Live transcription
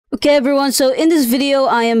Okay everyone, so in this video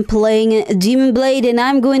I am playing Demon Blade and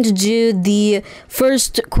I'm going to do the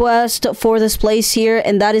first quest for this place here,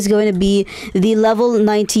 and that is going to be the level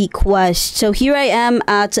 90 quest. So here I am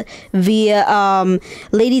at the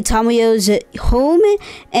Lady Tamayo's home,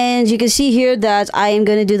 and you can see here that I am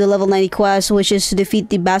going to do the level 90 quest, which is to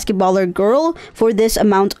defeat the basketballer girl for this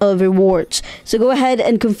amount of rewards. So go ahead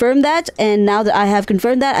and confirm that, and now that I have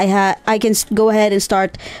confirmed that, I can go ahead and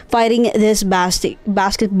start fighting this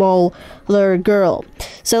basketballer girl.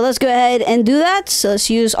 So let's go ahead and do that. So let's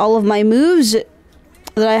use all of my moves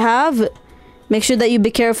that I have. Make sure that you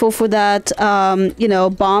be careful for that you know,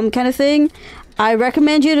 bomb kind of thing. I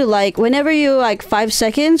recommend you to, like, whenever you 5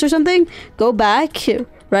 seconds or something, go back,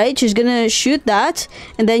 right? She's gonna shoot that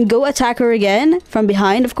and then go attack her again from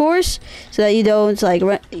behind, of course, so that you don't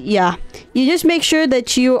yeah, you just make sure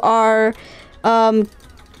that you are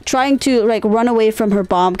trying to run away from her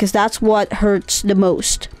bomb, because that's what hurts the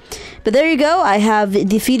most. But there you go, I have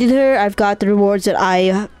defeated her. I've got the rewards that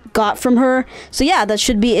I got from her. So yeah, that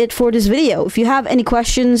should be it for this video. If you have any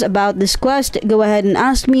questions about this quest, go ahead and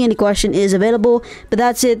ask me. Any question is available. But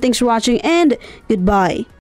that's it. Thanks for watching and goodbye.